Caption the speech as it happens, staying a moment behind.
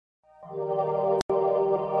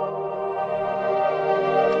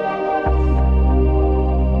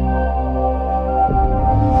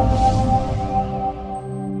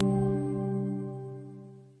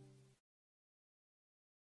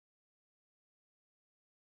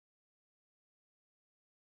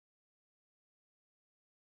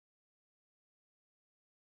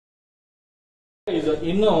ಇದು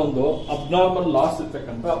ಇನ್ನೂ ಒಂದು ಅಬ್ನಾರ್ಮಲ್ ಲಾಸ್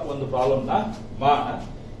ಇರ್ತಕ್ಕಂಥ ಒಂದು ಪ್ರಾಬ್ಲಮ್ ನ ಮಾಡೋಣ.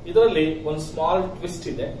 ಇದರಲ್ಲಿ ಒಂದು ಸ್ಮಾಲ್ ಟ್ವಿಸ್ಟ್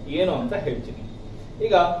ಇದೆ, ಏನು ಅಂತ ಹೇಳ್ತೀನಿ.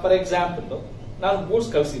 ಈಗ ಫಾರ್ ಎಕ್ಸಾಂಪಲ್ ನಾನು ಗೂಡ್ಸ್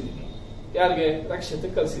ಕಳಿಸಿದ್ದೀನಿ, ಯಾರಿಗೆ ರಕ್ಷಿತ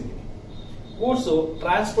ಕಳಿಸಿದ್ದೀನಿ. ಗೂಡ್ಸ್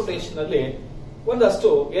ಟ್ರಾನ್ಸ್ಪೋರ್ಟೇಷನ್ ಅಲ್ಲಿ ಒಂದಷ್ಟು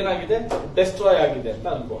ಏನಾಗಿದೆ, ಡೆಸ್ಟ್ರಾಯ್ ಆಗಿದೆ ಅಂತ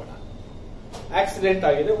ಅನ್ಕೋಣ. ಆಕ್ಸಿಡೆಂಟ್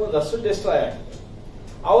ಆಗಿದೆ, ಒಂದಷ್ಟು ಡೆಸ್ಟ್ರಾಯ್ ಆಗಿದೆ.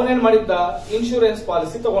 ಅವನೇನ್ ಮಾಡಿದ್ದ, ಇನ್ಶೂರೆನ್ಸ್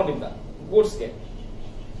ಪಾಲಿಸಿ ತಗೊಂಡಿದ್ದ, ಗೂಡ್ಸ್ಗೆ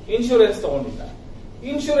ಇನ್ಶೂರೆನ್ಸ್ ತಗೊಂಡಿದ್ದ.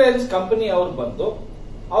 ಇನ್ಶೂರೆನ್ಸ್ ಕಂಪನಿ ಅವ್ರು ಬಂದು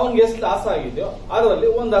ಅವನ್ಗೆ ಎಷ್ಟು ಲಾಸ್ ಆಗಿದೆಯೋ ಅದರಲ್ಲಿ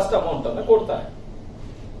ಒಂದಷ್ಟು ಅಮೌಂಟ್ ಅನ್ನ ಕೊಡ್ತಾರೆ.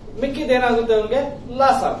 ಮಿಕ್ಕಿದೇನಾಗುತ್ತೆ, ಅವನಿಗೆ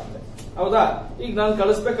ಲಾಸ್ ಆಗುತ್ತೆ. ಹೌದಾ? ಈಗ ನಾನು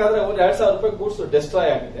ಕಳಿಸ್ಬೇಕಾದ್ರೆ ಒಂದ್ 2,000 ರೂಪಾಯಿ ಗೂಡ್ಸ್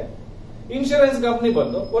ಡೆಸ್ಟ್ರಾಯ್ ಆಗಿದೆ. ಇನ್ಶೂರೆನ್ಸ್ ಕಂಪನಿ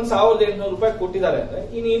ಬಂದು ಒಂದ್ 1,800 ರೂಪಾಯಿ ಕೊಟ್ಟಿದ್ದಾರೆ ಅಂದ್ರೆ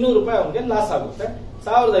ಇನ್ನು 200 ರೂಪಾಯಿ ಅವನಿಗೆ ಲಾಸ್ ಆಗುತ್ತೆ,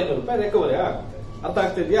 1,500 ರೂಪಾಯಿ ರಿಕವರಿ ಆಗುತ್ತೆ. ಅರ್ಥ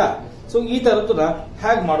ಆಗ್ತಿದ್ಯಾ? ಸೊ ಈ ತರದನ್ನ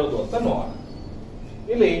ಹೇಗ್ ಮಾಡೋದು ಅಂತ ನೋಡೋಣ.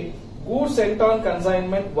 ಇಲ್ಲಿ goods scent on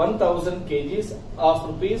consignment 1000 kgs of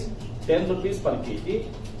 ₹10 per kg.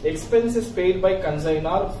 Expenses paid by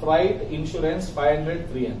consignor, freight, insurance 500,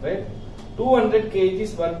 300. 200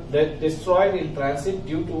 kgs were destroyed in transit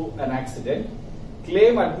due to an accident.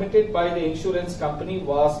 Claim admitted by the insurance company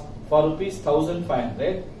was for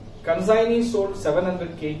 ₹1,500. Consignee sold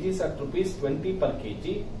 700 kgs at ₹20 per kg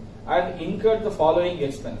and incurred the following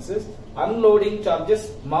expenses. Unloading charges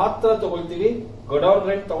ಮಾತ್ರ ತಗೊಳ್ತೀವಿ, godown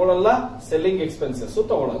rent ತಗೊಳ್ಳಲ್ಲ, selling expenses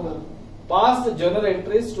ತಗೊಳ್ಳಲ್ಲ. Pass the journal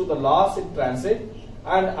entries to the loss in transit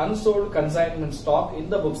and unsold consignment stock in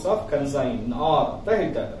the books of consignor ಅಂತ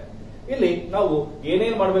ಹೇಳ್ತಾ ಇದ್ದಾರೆ. ಇಲ್ಲಿ ನಾವು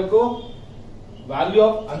ಏನೇನ್ ಮಾಡಬೇಕು, ವ್ಯಾಲ್ಯೂ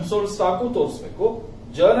ಆಫ್ ಅನ್ಸೋಲ್ಡ್ ಸ್ಟಾಕ್ ತೋರಿಸಬೇಕು,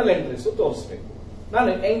 ಜರ್ನಲ್ ಎಂಟ್ರೀಸ್ ತೋರಿಸಬೇಕು. ನಾನು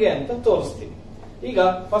ಹೆಂಗೆ ಅಂತ ತೋರಿಸ್ತೀನಿ. ಈಗ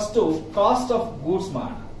ಫಸ್ಟ್ ಕಾಸ್ಟ್ ಆಫ್ ಗೂಡ್ಸ್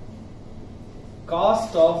ಮಾಡೋಣ.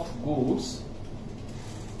 Cost of goods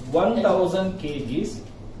 1000 kgs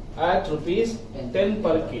at ₹10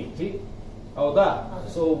 per kg. ಹೌದಾ?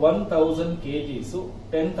 ಸೊ 1000 kgs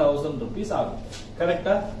 10,000 rupees ಆಗುತ್ತೆ.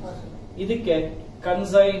 ಕರೆಕ್ಟಾ? ಇದಕ್ಕೆ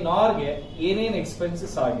ಕನ್ಸೈನಾರ್ಗೆ ಏನೇನ್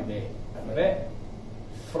ಎಕ್ಸ್ಪೆನ್ಸಸ್ ಆಗಿದೆ ಅಂದ್ರೆ,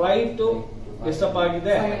 ಫ್ರೈಟ್ ಎಷ್ಟಪ್ಪ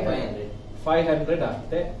ಆಗಿದೆ, 500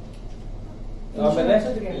 ಆಗುತ್ತೆ. ಆಮೇಲೆ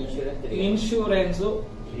ಇನ್ಶೂರೆನ್ಸ್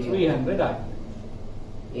 300 ಆಗಿದೆ.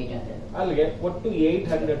 ಅಲ್ಲಿಗೆ ಒಟ್ಟು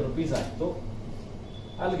 800 rupees ಆಯ್ತು.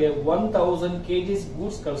 ಅಲ್ಲಿಗೆ 1000 kgs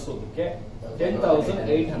ಗೂಡ್ಸ್ ಕಳಿಸೋದಕ್ಕೆ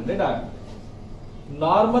 10,800 ಆಗುತ್ತೆ.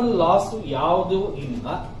 ನಾರ್ಮಲ್ ಲಾಸ್ ಯಾವುದು ಇಲ್ಲ,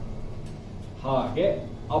 ಹಾಗೆ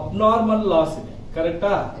ಅಬ್ನಾರ್ಮಲ್ ಲಾಸ್ ಇದೆ.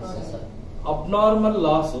 ಕರೆಕ್ಟಾ? ಅಬ್ನಾರ್ಮಲ್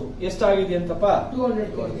ಲಾಸ್ ಎಷ್ಟಾಗಿದೆ ಅಂತಪ್ಪ,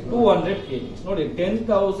 200 kgs. ನೋಡಿ,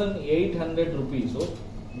 10,800 rupees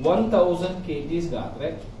 1000 kgs ಗಾದ್ರೆ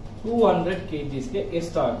 200 kgs ಗೆ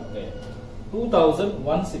ಎಷ್ಟಾಗುತ್ತೆ,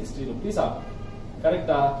 2,160 rupees ಆಗುತ್ತೆ.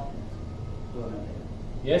 ಕರೆಕ್ಟಾ?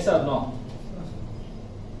 S R no?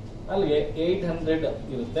 ಅಲ್ಲಿಗೆ 800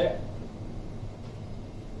 ಇರುತ್ತೆ,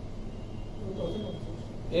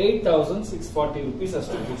 8,640 rupees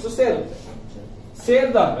ಅಷ್ಟು ಗೂಡ್ಸ್ ಸೇರುತ್ತೆ.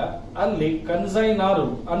 ಸೇರಿದಾಗ ಅಲ್ಲಿ ಕನ್ಸೈನಾರು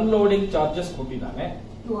ಅನ್ಲೋಡಿಂಗ್ ಚಾರ್ಜಸ್ ಕೊಟ್ಟಿದ್ದಾನೆ.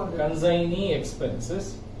 Consignee expenses,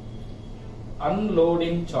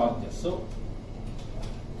 unloading charges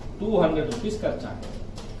 200 rupees ಖರ್ಚಾಗುತ್ತೆ.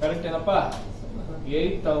 ಕರೆಕ್ಟ್ ಏನಪ್ಪಾ?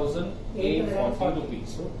 8,840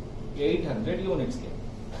 rupees 800 ಯೂನಿಟ್ಸ್ಗೆ.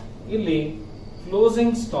 ಇಲ್ಲಿ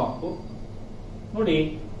ಕ್ಲೋಸಿಂಗ್ ಸ್ಟಾಕ್ ನೋಡಿ,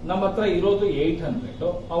 ನಮ್ಮ ಹತ್ರ ಇರೋದು 800.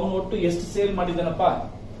 ಅವನು ಒಟ್ಟು ಎಷ್ಟು ಸೇಲ್ ಮಾಡಿದ್ದಾನಪ್ಪ,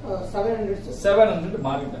 700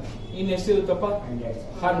 ಮಾರಿದ್ದಾನೆ. ಇನ್ನು ಎಷ್ಟಿರುತ್ತಪ್ಪ,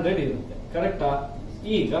 100 ಇರುತ್ತೆ. ಕರೆಕ್ಟಾ?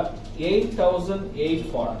 ಈಗ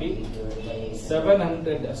 8,840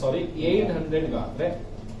 800 ಗಾದ್ರೆ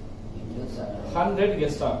 100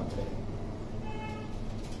 ಎಷ್ಟಾಗುತ್ತೆ,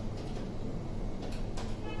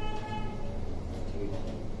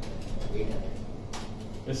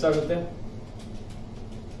 ಎಷ್ಟಾಗುತ್ತೆ,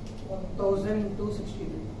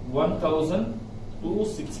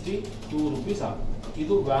 1,262 rupees ಆಗುತ್ತೆ.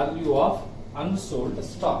 ಇದು ವ್ಯಾಲ್ಯೂ ಆಫ್ ಅನ್ಸೋಲ್ಡ್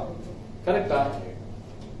ಸ್ಟಾಕ್. ಕರೆಕ್ಟಾ?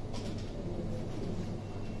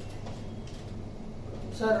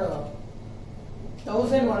 Sir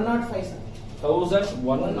 1,105 sir.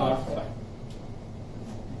 1,105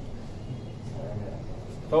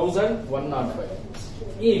 1,105.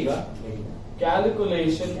 ಈಗ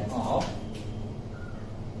calculation of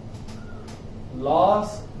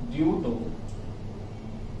loss due to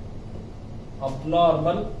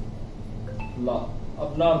abnormal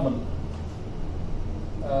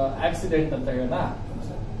accident ಅಂತ ಹೇಳೋಣ.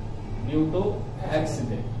 Due to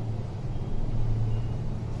accident,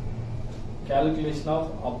 calculation of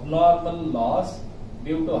abnormal loss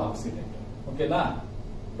due to accident. ಓಕೆನಾ?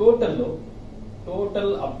 ಟೋಟಲ್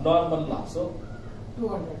ಅಬ್ನಾರ್ಮಲ್ ಲಾಸ್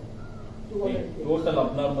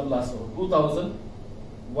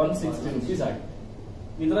 2,160 rupees ಆಗಿದೆ.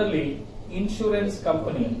 ಇದರಲ್ಲಿ ಇನ್ಶೂರೆನ್ಸ್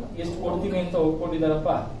ಕಂಪನಿ ಎಷ್ಟು ಕೊಡ್ತೀನಿ ಅಂತ ಒಪ್ಕೊಂಡಿದ್ದಾರಪ್ಪ,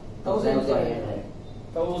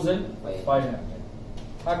 1,500.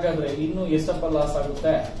 ಹಾಗಾದ್ರೆ ಇನ್ನು ಎಷ್ಟಪ್ಪ ಲಾಸ್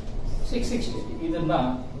ಆಗುತ್ತೆ? 660. ಇದನ್ನ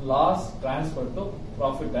loss transfer to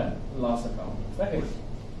profit and loss account ಅಂತ ಹೇಳಿ.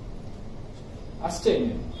 ಅಷ್ಟೇ.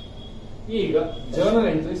 ಈಗ ಜರ್ನಲ್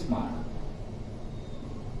ಎಂಟ್ರೀಸ್ ಮಾಡೋಣ.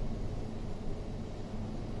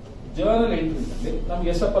 ಜರ್ನಲ್ ಎಂಟ್ರೀಸ್ ಅಲ್ಲಿ ನಮ್ಗೆ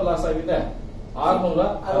ಎಷ್ಟಪ್ಪ ಲಾಸ್ ಆಗಿದೆ?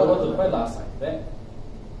 660 ರೂಪಾಯಿ ಲಾಸ್ ಆಗಿದೆ.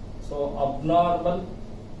 So abnormal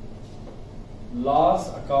loss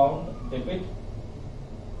account debit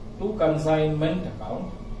to consignment account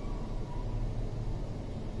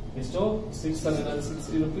ಎಷ್ಟು?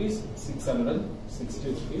 660 rupees, 660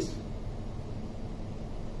 rupees.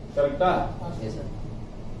 ಕರೆಕ್ಟಾ?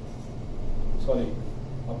 ಸಾರಿ,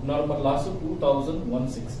 ಅಬ್ನಾರ್ಮಲ್ ಲಾಸ್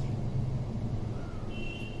 2160.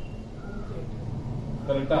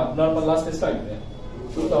 ಕರೆಕ್ಟಾ? ಅಬ್ನಾರ್ಮಲ್ ಲಾಸ್ ಎಷ್ಟಾಗಿದೆ?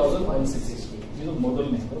 2160. ಇದು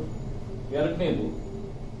ಮೊದಲನೇದು. ಎರಡನೇದು,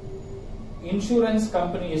 ಇನ್ಶೂರೆನ್ಸ್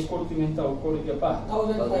ಕಂಪನಿ ಎಷ್ಟು ಕೊಡ್ತೀವಿ ಅಂತ ಅವ್ರು ಕೊಡಿದ್ಯಪ್ಪ?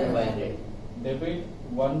 1500. Debit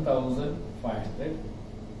 1500.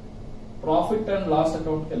 Profit and loss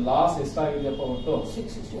account loss ಎಷ್ಟಾಗಿದೆಯಪ್ಪ? ಒಟ್ಟು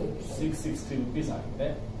 660 rupees ಆಗಿದೆ.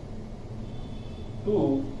 ಟು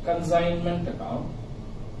ಕನ್ಸೈನ್ಮೆಂಟ್ ಅಕೌಂಟ್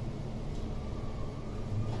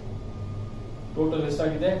ಟೋಟಲ್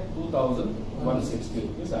ಎಷ್ಟಾಗಿದೆ? 2160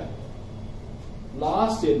 rupees ಆಗಿದೆ.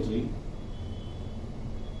 Last entry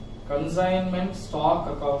consignment stock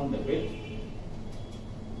account debit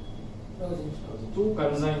to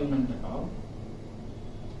consignment account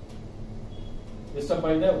ಎಷ್ಟಪ್ಪ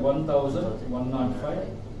ಇದೆ? 1105,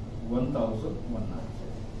 1105.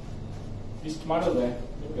 ಇಷ್ಟು ಮಾಡಿದ್ರೆ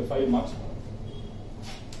ನಿಮಗೆ 5 ಮಾರ್ಕ್ಸ್.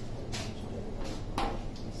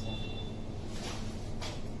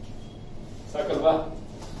 ಸಾಕಲ್ವಾ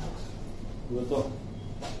ಇವತ್ತು?